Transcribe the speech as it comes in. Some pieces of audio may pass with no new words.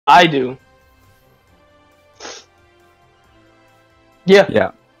I do. Yeah.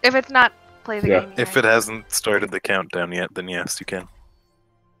 Yeah. If it's not, play the game. If it hasn't started the countdown yet, then yes, you can.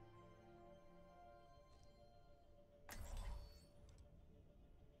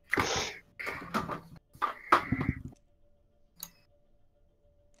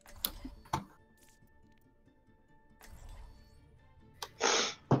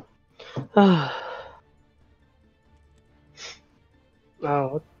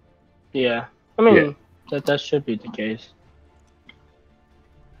 Oh, yeah. I mean, that should be the case.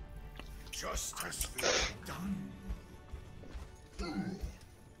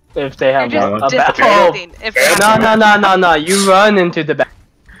 If they have You're a just back. disconnecting. If No. You run into the back.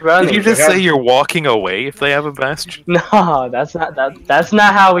 Did you just say you're walking away if they have a bastion? No, that's not that. That's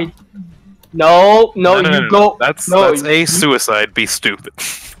not how we. No, you go. That's a suicide. Be stupid.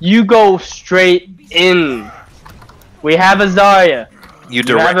 You go straight in. We have a Zarya. You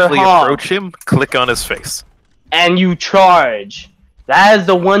directly approach him, click on his face, and you charge. That is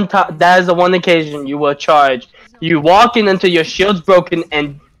the one time. That is the one occasion you will charge. You walk in until your shield's broken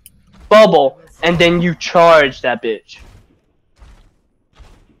and bubble, and then you charge that bitch.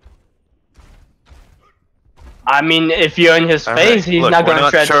 I mean, if you're in his face, he's not gonna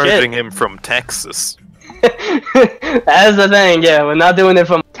shred shit. We're not charging him from Texas. That's the thing. Yeah, we're not doing it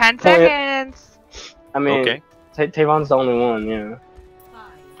from 10 seconds. I mean, okay. Tavon's the only one. Yeah.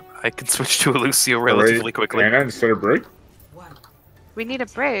 I can switch to a Lucio relatively quickly. Anna instead of Brig? We need a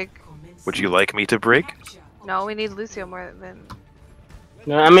Brig. Would you like me to Brig? No, we need Lucio more than...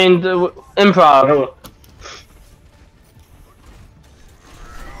 No, I mean, improv.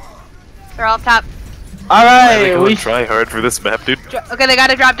 They're all up top. Alright, we try hard for this map, dude. Okay, they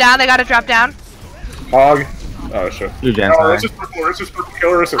gotta drop down, Hog. Oh shit. Let's just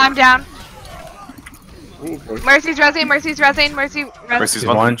kill her. I'm down. Ooh, Mercy's resing, Mercy's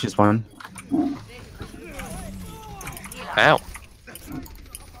one. She's one. Ow.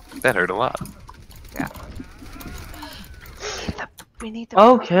 That hurt a lot. Yeah. We need the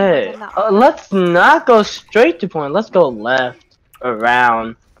Okay, let's not go straight to point. Let's go left,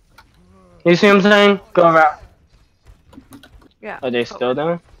 around. You see what I'm saying? Go around. Yeah. Are they still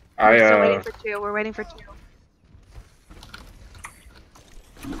down? We're still waiting for two. We're waiting for two.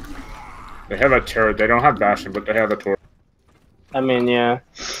 They have a turret. They don't have Bastion, but they have a turret. I mean, yeah.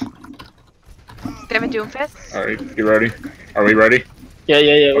 They have a Doomfist? Alright, you ready? Are we ready? Yeah.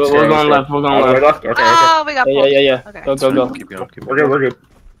 We're going left. We're going left. Okay, oh, we got pulled. Yeah. Okay. Go. Keep going. We're good.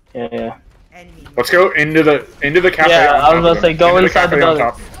 Yeah. Let's go into the cafe. Yeah, I was about to say go inside the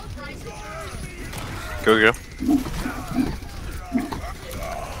building. Go.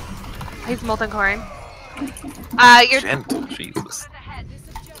 He's molten coring. You're gentle, Jesus.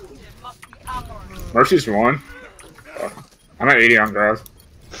 Mercy's one. I'm at 80 on Grav.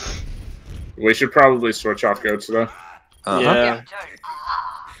 We should probably switch off goats though. Yeah.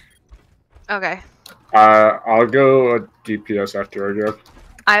 okay. I'll go a DPS after I go.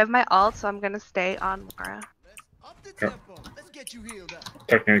 I have my ult, so I'm gonna stay on Mora. Yep.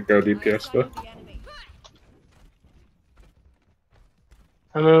 Technically go DPS though.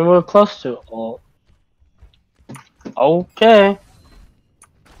 I mean, we're close to all. Okay.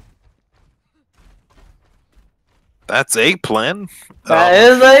 That's a plan. That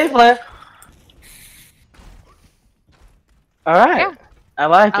is a plan. Alright. Yeah. I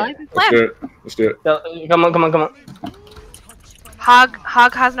like I it. like this plan. Let's do it. Yo, come on.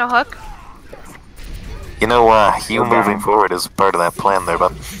 Hog has no hook. You know, you moving forward is part of that plan there,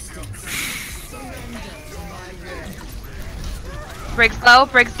 bud. Briggs low,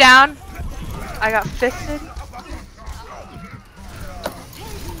 Briggs down. I got fisted.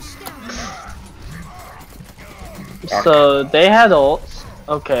 So they had ults.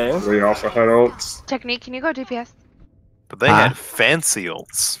 Okay. We also had ults. Technique, can you go DPS? But they had fancy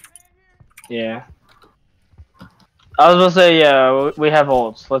ults. Yeah. I was gonna say, yeah, we have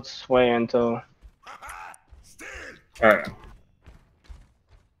ults. Let's wait until... Alright.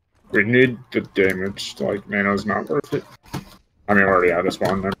 We need the damage, like, mana's not worth it. I mean, we're already out of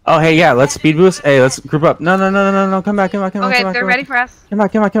spawn then. Oh, hey, yeah, let's speed boost. Hey, let's group up. No, come back. Okay, they're ready for us. Come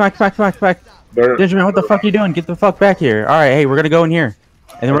back. Benjamin, what the fuck are you doing? Get the fuck back here. Alright, hey, we're gonna go in here.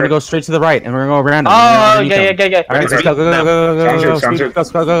 And then we're gonna go straight to the right, and we're gonna go around them. Oh, okay. Alright, let's go.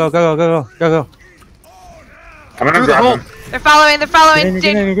 Go. I'm gonna grab him. They're following.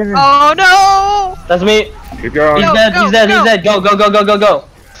 Get in. Oh no! That's me. Keep going. He's dead. Go.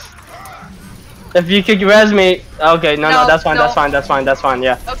 If you could res me. Okay, no, that's fine,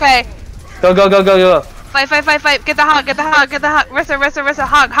 yeah. Okay. Go. Fight. Get the hog. Rissa.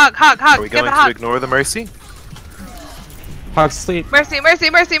 Hog. Are we going to ignore the Mercy? Hawk's asleep. Mercy, mercy,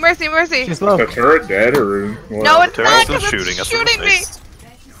 mercy, mercy, mercy. She's low. The turret dead or what? No, it's Turret's not, still because shooting it's us in the shooting me. face.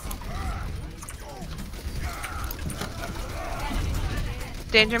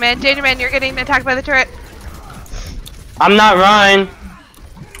 Danger man, you're getting attacked by the turret. I'm not Ryan.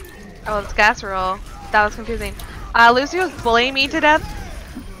 Oh, it's gas roll. That was confusing. Lucio's bullying me to death.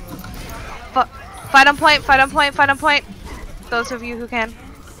 Fight on point, fight on point, fight on point. Those of you who can.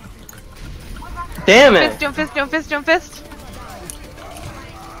 Damn it. Doom fist, doom fist, doom fist.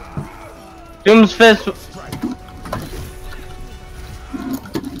 Doom's fist.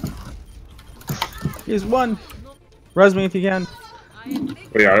 He's one. Res me if you can.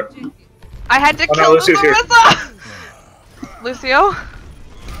 We got it. I had to Oh, no, kill Lucio's here. Larissa! Lucio?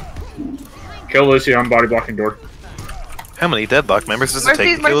 Kill Lucy on body blocking door. How many deadlock members does it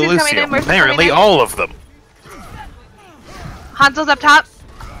Mercy's- take to kill Mercy's coming Lucio? in, Mercy's Apparently coming in. all of them. Hanzo's up top.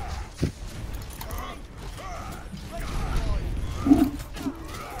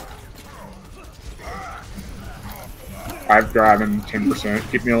 I've grabbing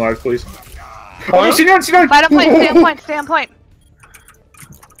 10%. Keep me alive, please. Point? Sit down, sit down! Fight on point, stay on point, stay on point.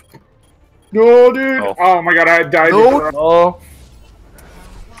 No, dude! Oh. Oh, my god, I died. No. Oh.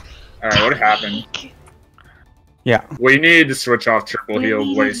 Alright, what happened? Yeah. We need to switch off triple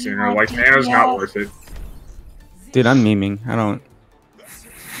heal way sooner. Like, nano's not worth it. Dude, I'm memeing. I don't.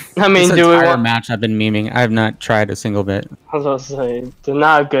 I mean, This do we entire want... match I've been memeing. I have not tried a single bit. I was about to say, they're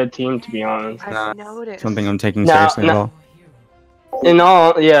not a good team, to be honest. I've noticed. Something I'm taking No, seriously no. at all. In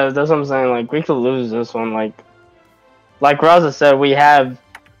all, yeah, that's what I'm saying. Like, we could lose this one. Like Raza said, we have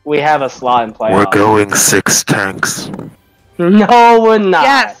a slot in playoffs. We're going 6 tanks. No, we're not.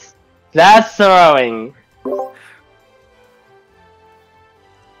 Yes. That's throwing.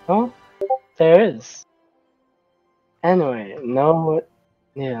 Oh, there is. Anyway, no.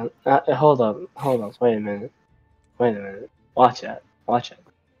 Yeah. Hold on. Wait a minute. Watch that.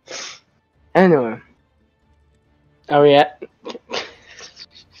 Anyway. Are we at?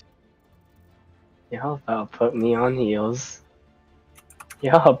 Y'all about put me on heels.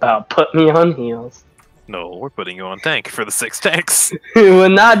 No, we're putting you on tank for the 6 tanks. We're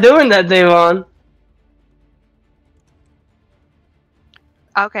not doing that, Devon.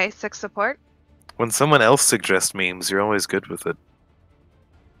 Okay, 6 support. When someone else suggests memes, you're always good with it.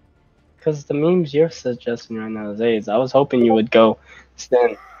 Because the memes you're suggesting right now is AIDS. I was hoping you would go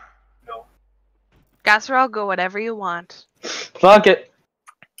stand. Gasser, go whatever you want. Fuck it.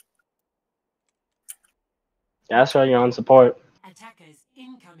 That's right, you're on support. Attackers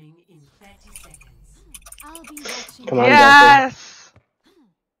incoming in 30 seconds. I'll be watching. Come on, Yes!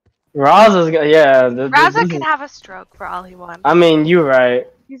 Raza's got, yeah. Raza can have a stroke for all he wants. I mean, you're right.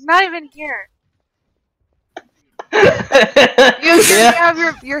 He's not even here. Yeah. You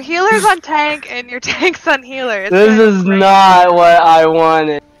have your healers on tank and your tanks on healers. This is not what I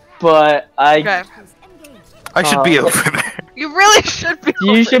wanted, but I. Okay. I should be over there. You really should be.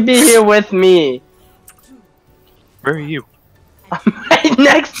 You should be here with me. Where are you? I'm right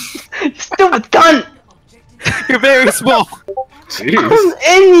next. You stupid cunt. You're very small. Jeez. I'm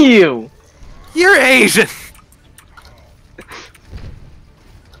in you. You're Asian.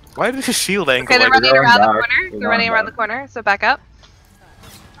 Why did his shield angle Okay, they're like running going around the back. corner. They're They're running going around the back. corner, so back up.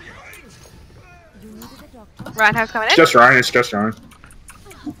 Reinhardt's coming in. It's just Ryan.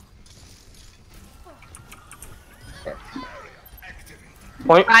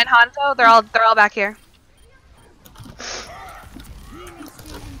 Point. Ryan, Hanzo, they're all back here.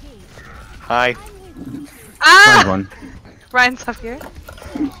 Hi. Ah! One. Ryan's up here.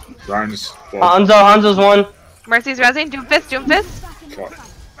 Ryan's well, Hanzo's one. Mercy's resing. Doom fist. fuck.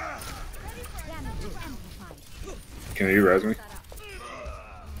 Can you res me?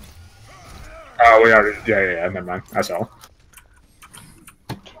 Oh, we already. Yeah, never mind. That's all.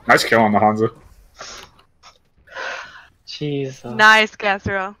 Nice kill on the Hanzo. Jesus. Nice,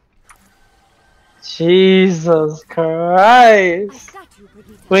 Casserole. Jesus Christ.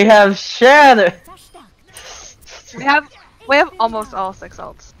 We have Shatter. We have almost all 6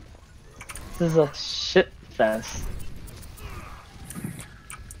 ults. This is a shit fest.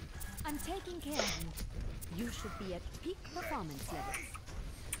 I'm taking care of you. You should be at peak performance levels.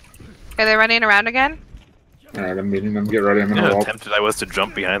 Okay, they're running around again. Alright, I'm meeting them. Get ready. I'm You gonna know how roll. tempted I was to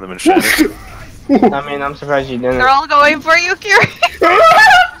jump behind them and shatter. I mean, I'm surprised you didn't. They're all going for you, Kiri.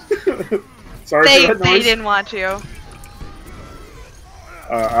 Sorry for that They noise. didn't want you.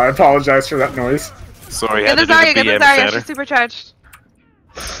 I apologize for that noise. Sorry, I Get had the to do Zarya, the get the BM Zarya. shatter. She's supercharged.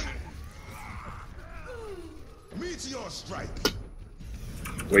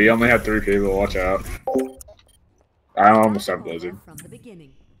 We only had 3 people. Watch out. I almost have Blizzard. From the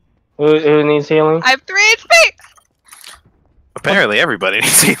beginning. Who needs healing? I have 3 HP. Apparently everybody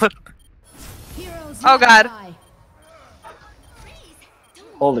needs healing. Oh god.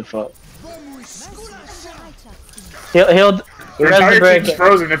 Holy fuck. He'll Their res entire the break. team's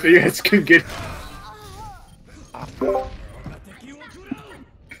frozen if you guys can get.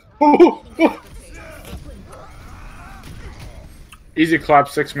 Easy clap,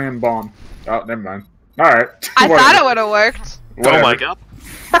 6-man bomb. Oh, never mind. Alright. I thought it would have worked. Oh my god.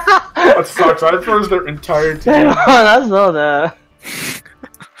 That sucks. I froze their entire team. I saw that.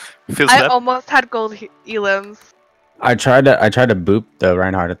 Feels I bad. almost had gold elims. I tried to boop the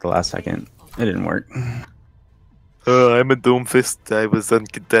Reinhardt at the last second. It didn't work. I'm a Doomfist. I was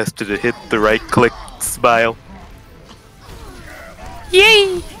uncontested to hit the right click smile.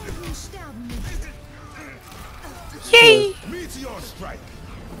 Yay! Yay!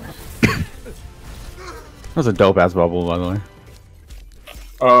 That was a dope ass bubble, by the way.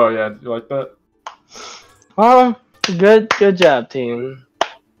 Oh yeah, you like that? Well, good job, team.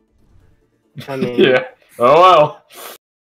 I mean, Yeah. Oh well.